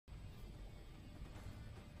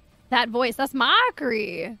That voice, that's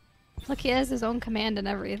Mochrie. Look, he has his own command and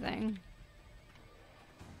everything.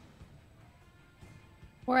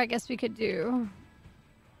 Or I guess we could do...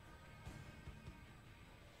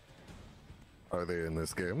 Are they in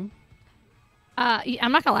this game?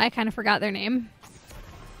 I'm not gonna lie, I kind of forgot their name.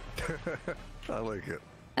 I like it.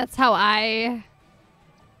 That's how I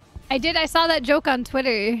saw that joke on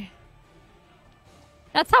Twitter.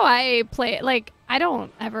 That's how I play it. Like, I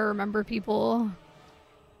don't ever remember people.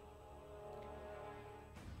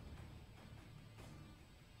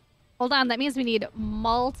 Hold on, that means we need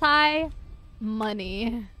multi-money.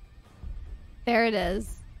 There it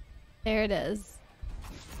is. There it is.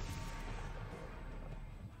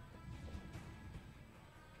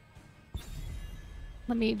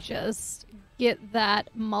 Let me just get that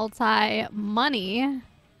multi-money.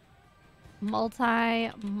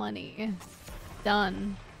 Multi-money.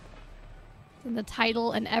 Done. In the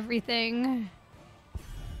title and everything.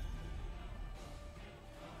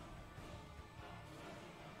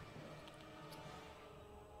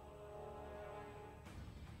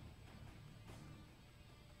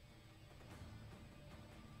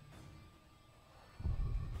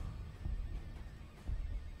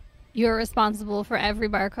 You're responsible for every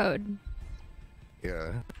barcode.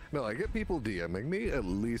 Yeah. No, I get people DMing me at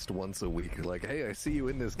least once a week. Like, hey, I see you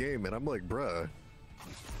in this game. And I'm like, bruh.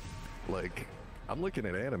 Like, I'm looking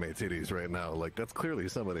at anime titties right now. Like, that's clearly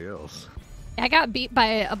somebody else. I got beat by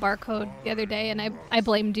a barcode the other day, and I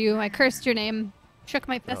blamed you. I cursed your name. Shook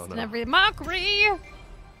my fist and everything. Mochrie!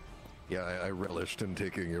 Yeah, I relished in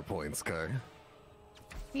taking your points, Kai.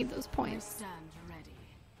 Need those points.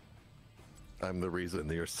 I'm the reason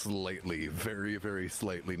you're slightly, very, very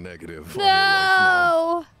slightly negative.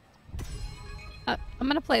 No! I'm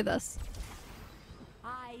gonna play this.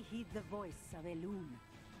 I heed the voice of Elune.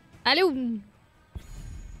 Elune!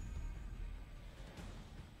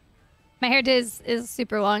 My hair is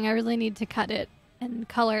super long. I really need to cut it and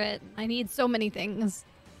color it. I need so many things.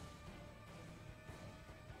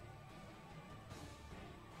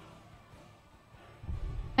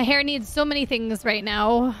 My hair needs so many things right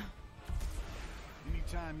now.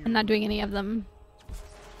 I'm not doing any of them.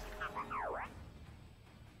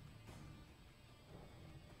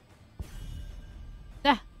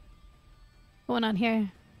 Ah. What's going on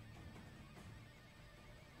here?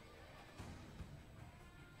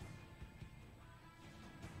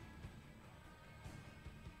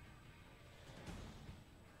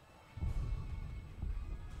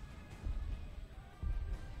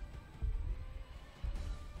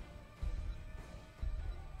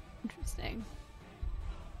 Interesting.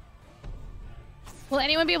 Will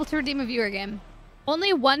anyone be able to redeem a viewer game?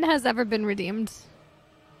 Only one has ever been redeemed.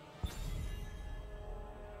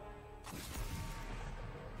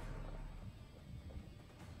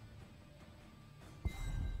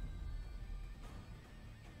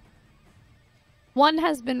 One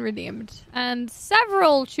has been redeemed, and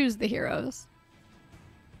several choose the heroes.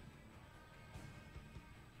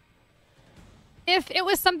 If it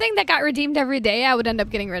was something that got redeemed every day, I would end up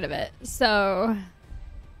getting rid of it. So...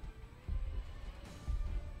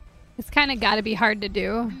 it's kind of got to be hard to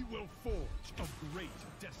do. Oh,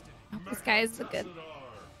 this guy is good.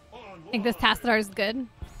 I think this Tassadar is good. Do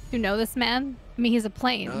you know this man? I mean, he's a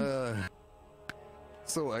plane.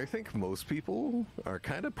 So I think most people are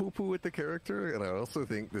kind of poo-poo with the character, and I also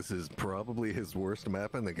think this is probably his worst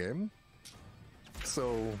map in the game.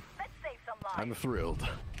 So I'm thrilled.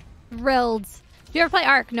 Thrilled. Do you ever play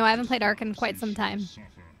Ark? No, I haven't played Ark in quite some time.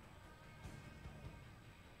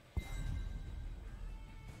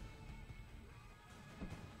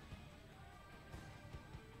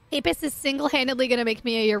 Apis is single-handedly going to make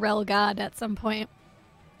me a Urel god at some point.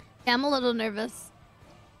 Yeah, I'm a little nervous.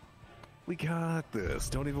 We got this.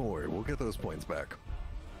 Don't even worry. We'll get those points back.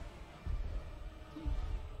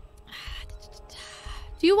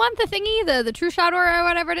 Do you want the thingy, the true shot or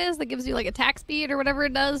whatever it is that gives you like attack speed or whatever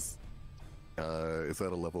it does? Is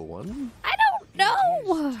that a level 1? I don't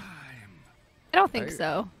know. I don't think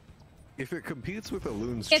so. If it competes with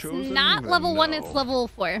Elune's Chosen, it's not level 1, it's level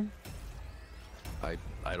 4.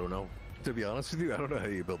 I don't know. To be honest with you, I don't know how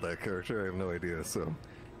you built that character. I have no idea. So,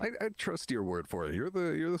 I trust your word for it. You're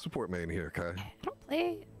the support main here, Kai.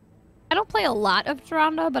 I don't play a lot of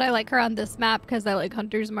Tyrande, but I like her on this map because I like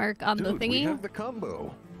Hunter's Mark on the thingy. We have the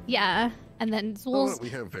combo. Yeah, and then Zul's. We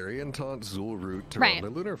have Variant Taunt, Zul Root,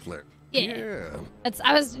 Tyrande, Lunar Flare. Yeah.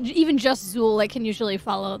 I was even just Zul. I can usually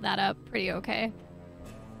follow that up pretty okay.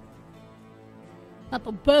 Not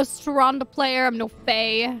the best Tyrande player. I'm no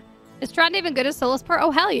Fae. Is Tyrande even good as solo support? Oh,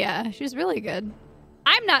 hell yeah. She's really good.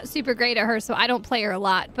 I'm not super great at her, so I don't play her a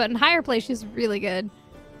lot. But in higher play, she's really good.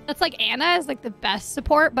 That's like Anna is like the best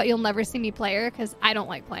support, but you'll never see me play her because I don't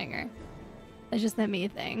like playing her. That's just the me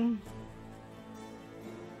thing.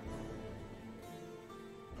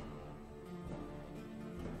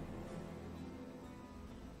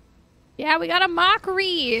 Yeah, we got a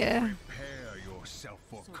Mockery. Prepare yourself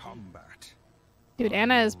for combat. Dude,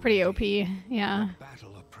 Anna is pretty OP. Yeah.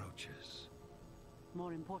 Battle approaches.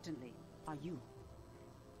 More importantly, are you?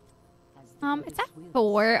 As the It's at goddess wills.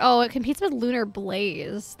 4. Oh, it competes with Lunar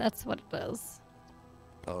Blaze. That's what it is.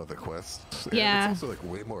 Oh, the quest. Yeah. It's also like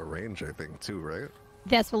way more range, I think, too, right?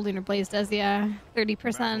 That's what Lunar Blaze does, yeah.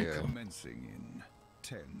 30%. Yeah. Commencing in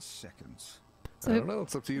 10 seconds. So I don't know.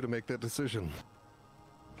 It's up to you to make that decision.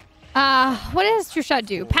 What does True Shot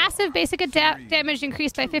do? Passive basic damage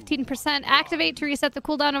increased by 15%. Activate to reset the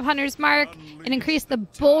cooldown of Hunter's Mark and increase the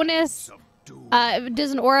bonus. It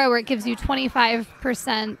does an aura where it gives you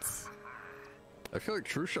 25%. I feel like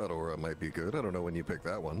True Shot Aura might be good. I don't know when you pick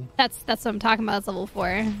that one. That's what I'm talking about. It's level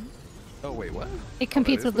 4. Oh, wait, what? It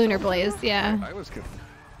competes is with the Lunar level Blaze, 4? yeah. I was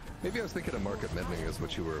maybe I was thinking of Market Mending is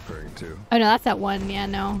what you were referring to. Oh no, that's at 1. Yeah,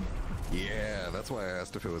 no. Yeah, that's why I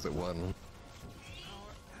asked if it was at 1.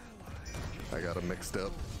 I got them mixed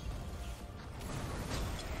up.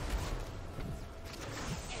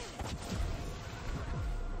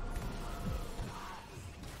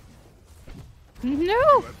 No.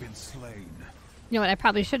 You have been slain. You know what? I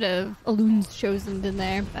probably should have Alloon's chosen in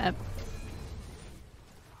there, but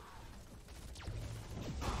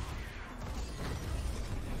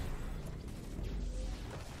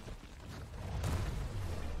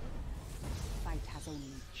Fight has only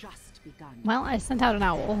just begun. well, I sent out an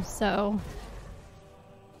owl, so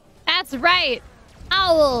that's right,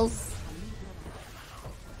 owls.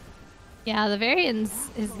 Yeah, the variance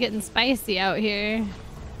is getting spicy out here.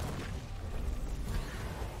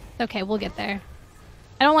 Okay, we'll get there.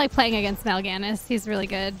 I don't like playing against Mal'Ganis. He's really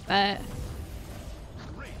good, but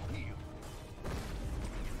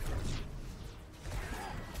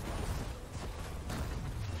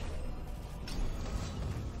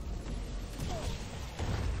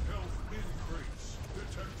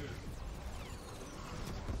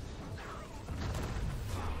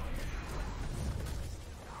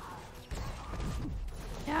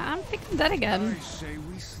yeah, I'm picking that again. I say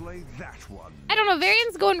we slay that one. I don't know,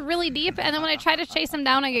 Varian's going really deep, and then when I try to chase him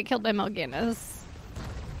down, I get killed by Mal'Ganis.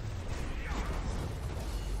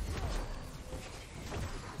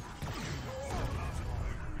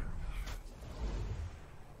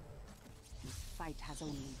 This fight has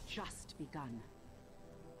only just begun.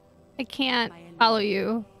 I can't follow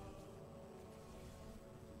you.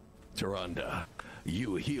 Tyrande,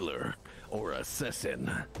 you healer or assassin?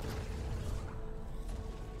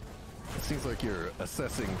 It seems like you're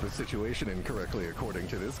assessing the situation incorrectly according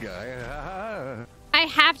to this guy. I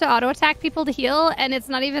have to auto attack people to heal, and it's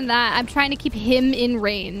not even that. I'm trying to keep him in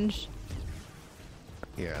range.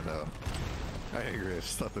 Yeah, no. I agree. I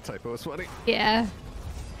just thought the typo was funny. Yeah.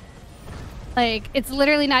 Like, it's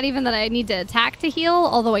literally not even that I need to attack to heal,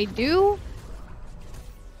 although I do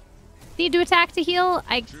need to attack to heal.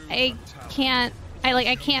 I can't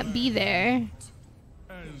be there.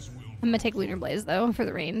 I'm gonna take Lunar Blaze though for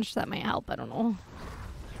the range. That might help. I don't know.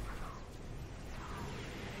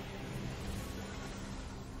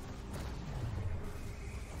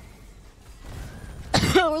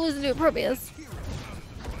 We're losing to Probius.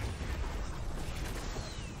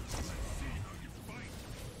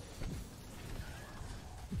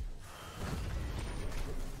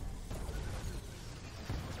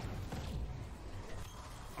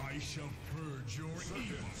 I shall purge your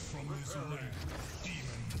evil from this land, demon.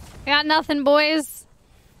 Got nothing, boys.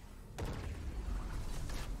 All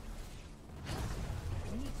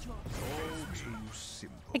too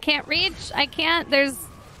simple. I can't reach. I can't. There's.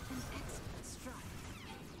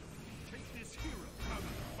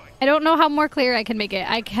 I don't know how more clear I can make it.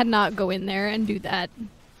 I cannot go in there and do that.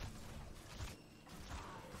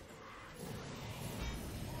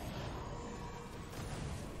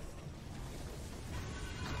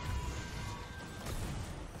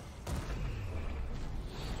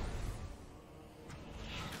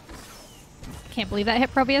 Can't believe that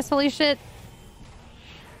hit Probius. Holy shit.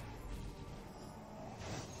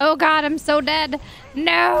 Oh god, I'm so dead.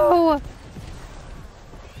 No!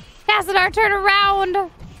 Cassadar, turn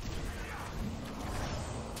around!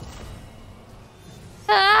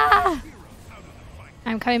 Ah!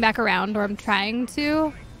 I'm coming back around, or I'm trying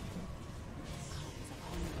to.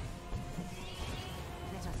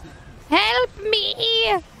 Help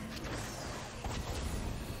me!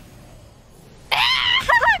 Ah!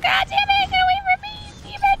 God damn it! Get away from me,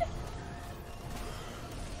 demon!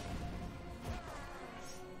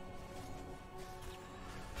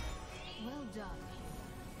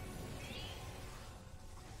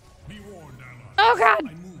 Be warned, ally. Oh god!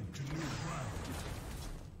 I move to new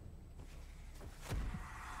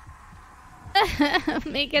ground.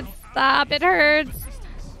 Make it stop. It hurts.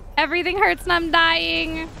 Everything hurts and I'm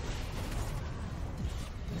dying.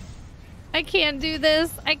 I can't do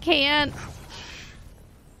this. I can't.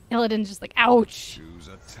 Illidan's just like, ouch. Choose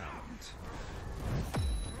a talent.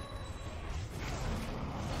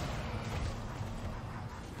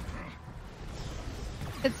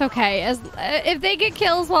 It's okay. As if they get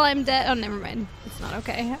kills while I'm dead. Oh, never mind. It's not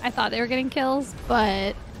okay. I thought they were getting kills,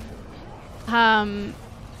 but I'm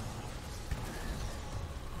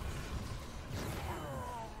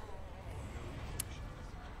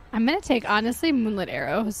gonna take honestly Moonlit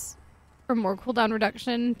Arrows for more cooldown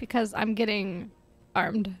reduction because I'm getting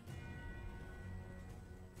armed.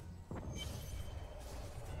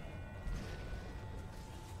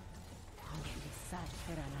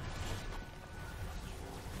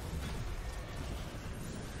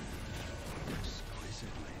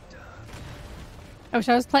 I wish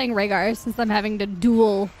I was playing Rhaegar since I'm having to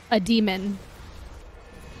duel a demon.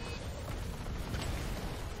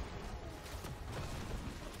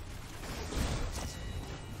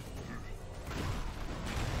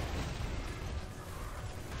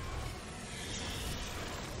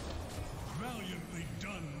 Valiantly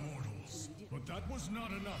done, mortals. But that was not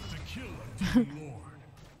enough to kill a demon lord.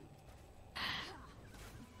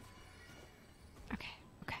 Okay,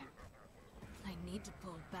 okay. I need to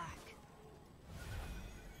pull back.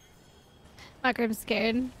 Mochrie, I'm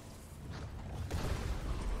scared.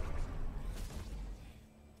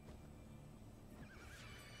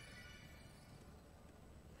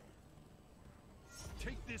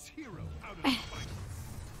 Take this hero out of the fight.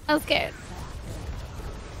 I'm scared.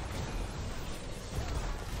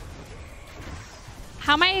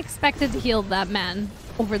 How am I expected to heal that man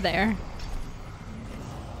over there?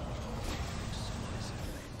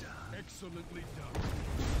 Excellently done.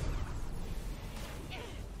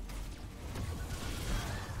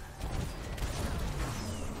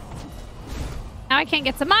 Now I can't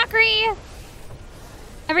get to Mochrie.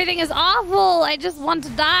 Everything is awful. I just want to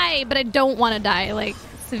die, but I don't want to die, like,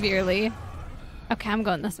 severely. Okay, I'm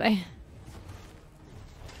going this way.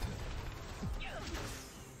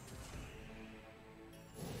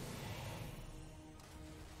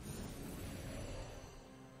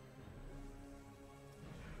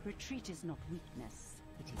 Retreat is not weakness,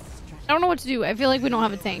 it is strategy. I don't know what to do. I feel like we don't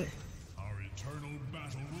have a tank. Our eternal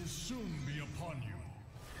battle will soon be upon you.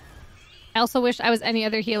 I also wish I was any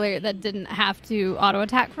other healer that didn't have to auto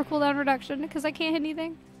attack for cooldown reduction because I can't hit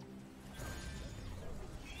anything.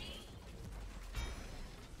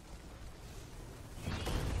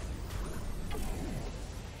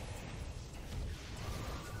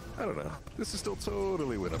 I don't know. This is still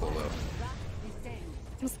totally winnable though.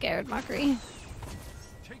 I'm scared, Mochrie.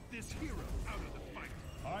 Take this hero out of the fight.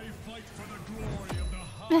 I fight for the glory of the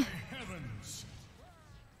high heavens.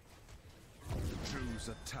 Choose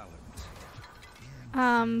a talent.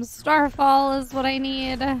 Starfall is what I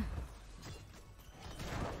need. Enemy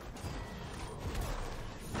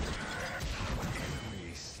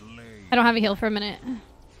slain. I don't have a heal for a minute.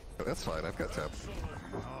 That's fine. I've got tap.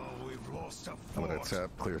 Oh, we've lost a I'm gonna fort. tap,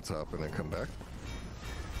 clear top, and then come back.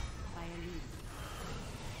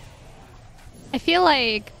 I feel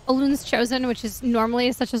like Elun's Chosen, which is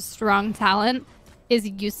normally such a strong talent, is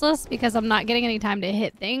useless because I'm not getting any time to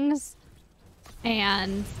hit things.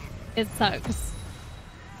 And it sucks.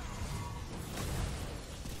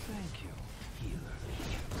 Thank you, healer.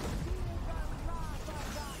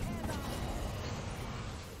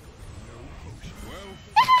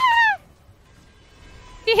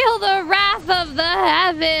 Feel the wrath of the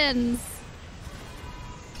heavens.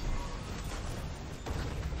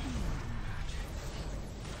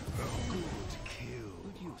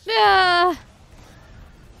 Yeah.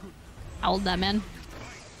 How old that man?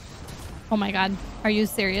 Oh my god. Are you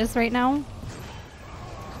serious right now?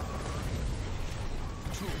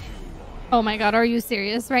 Oh my god, are you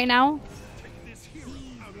serious right now? These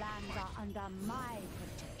lands are under my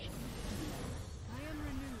protection.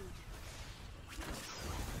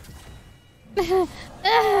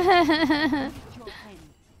 Yeah. Your end.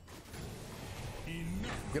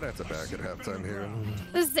 I'm gonna have to back at halftime here.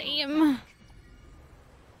 The same.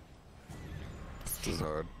 This is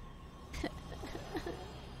hard.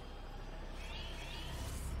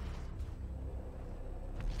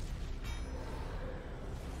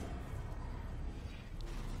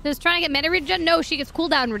 Just trying to get mana regen? No, she gets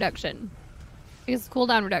cooldown reduction. She gets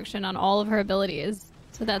cooldown reduction on all of her abilities.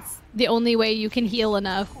 So that's the only way you can heal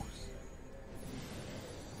enough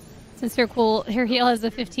Since her heal has a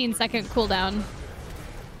 15-second cooldown.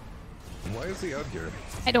 Why is he out here?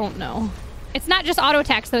 I don't know. It's not just auto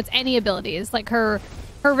attacks, though. It's any abilities. Like her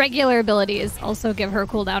regular abilities also give her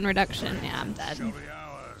cooldown reduction. Yeah, I'm dead.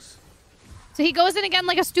 So he goes in again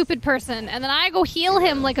like a stupid person, and then I go heal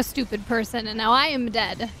him like a stupid person, and now I am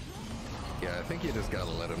dead. Yeah, I think you just gotta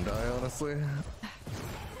let him die, honestly.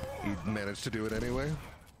 He managed to do it anyway.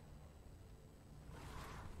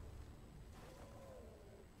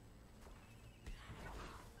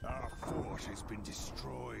 Our fort has been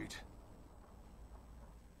destroyed.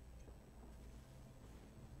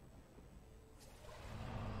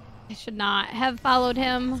 I should not have followed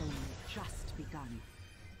him. It's only just begun.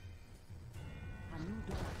 A new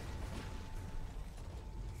dawn.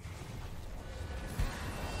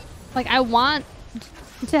 Like, I want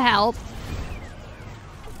to help.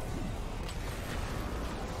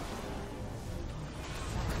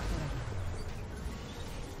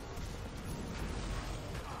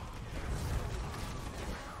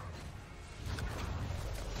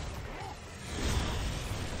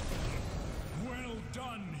 Well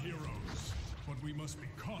done, heroes. But we must be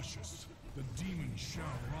cautious. The demon shall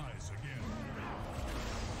rise again.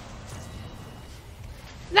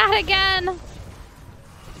 Not again.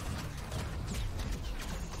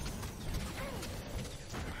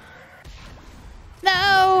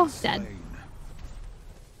 No. Dead.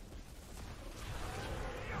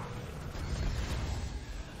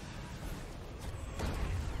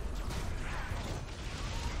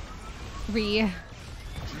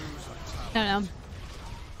 No.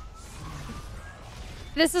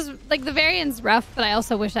 This is like the variant's rough, but I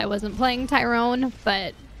also wish I wasn't playing Tyrone,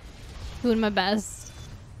 but doing my best.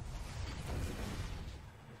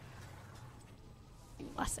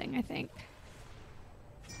 Blessing, I think.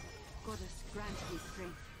 Goddess grant me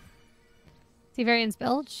strength. See variants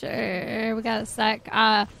build? Sure. We got a sec.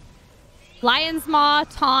 Lion's Maw,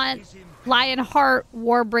 Taunt, Lion Heart,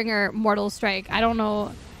 Warbringer, Mortal Strike. I don't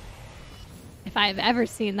know if I've ever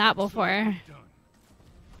seen that before.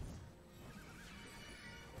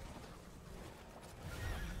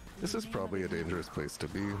 This is probably a dangerous place to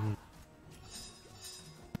be.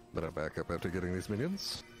 But I'll back up after getting these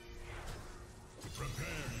minions. Prepare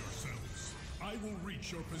yourselves. I will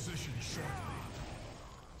reach your position shortly.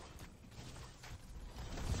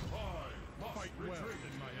 Fight well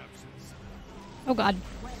in my absence. Oh god.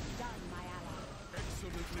 Well done, my ally.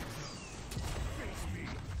 Excellently done. Face me.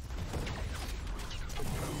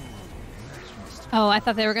 Oh, I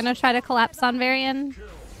thought they were gonna try to collapse on Varian.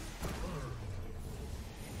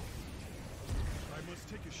 I must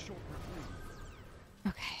take a short retreat.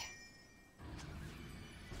 Okay.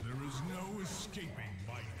 There is no escaping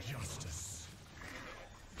my justice.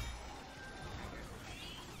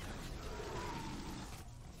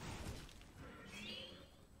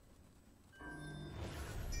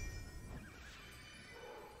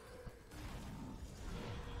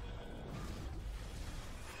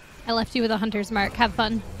 I left you with a hunter's mark. Have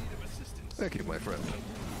fun. Thank you, my friend.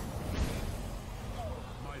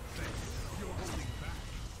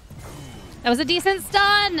 That was a decent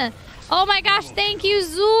stun. Oh my gosh, thank you,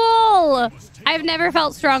 Zool. I've never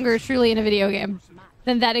felt stronger truly in a video game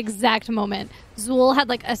than that exact moment. Zool had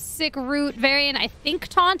like a sick root variant, I think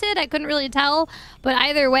taunted. I couldn't really tell. But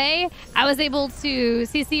either way, I was able to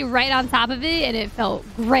CC right on top of it and it felt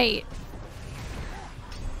great.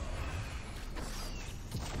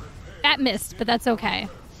 That missed, but that's okay.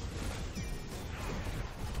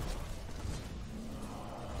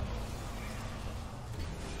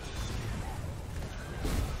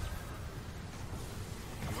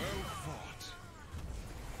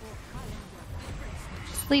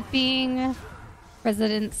 Sleeping.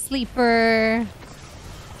 Resident sleeper.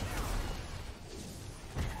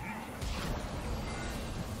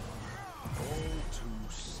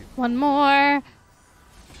 One more.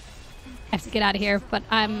 I have to get out of here, but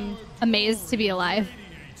I'm amazed to be alive.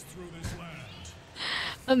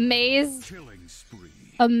 Amazed.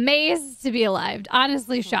 Amazed to be alive.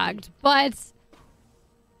 Honestly shocked, but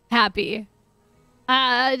happy.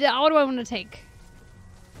 What do I want to take?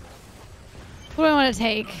 What do I want to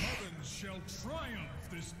take?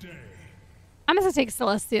 I'm going to take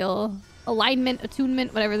Celestial. Alignment,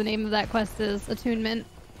 Attunement, whatever the name of that quest is. Attunement.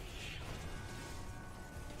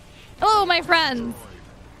 Hello, my friends.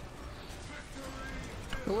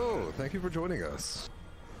 Hello, thank you for joining us.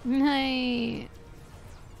 Hi.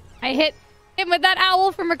 I hit him with that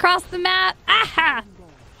owl from across the map. Aha!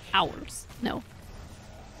 Owls. No.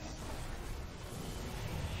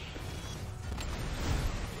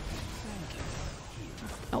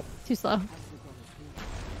 Oh, too slow.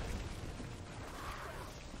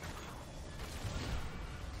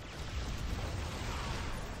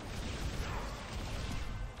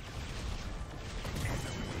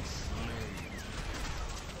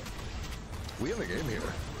 We have a game here.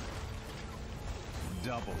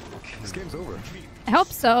 Double. This game's over. I hope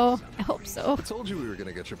so. I hope so. I told you we were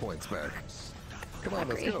gonna get your points back. Come on,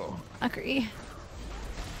 let's go. Agree.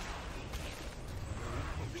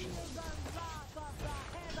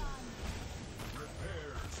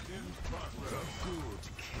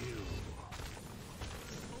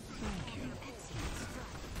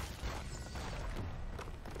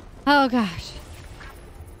 Oh gosh.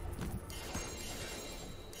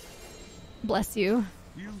 Bless you.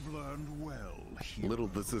 You've learned well. Little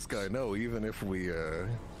does this guy know, even if we,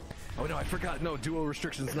 Oh no, I forgot. No, duo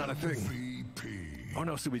restriction's not a thing. VP. Oh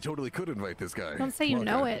no, so we totally could invite this guy. Don't say you Okay.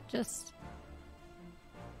 know it, just...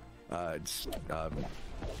 It's, just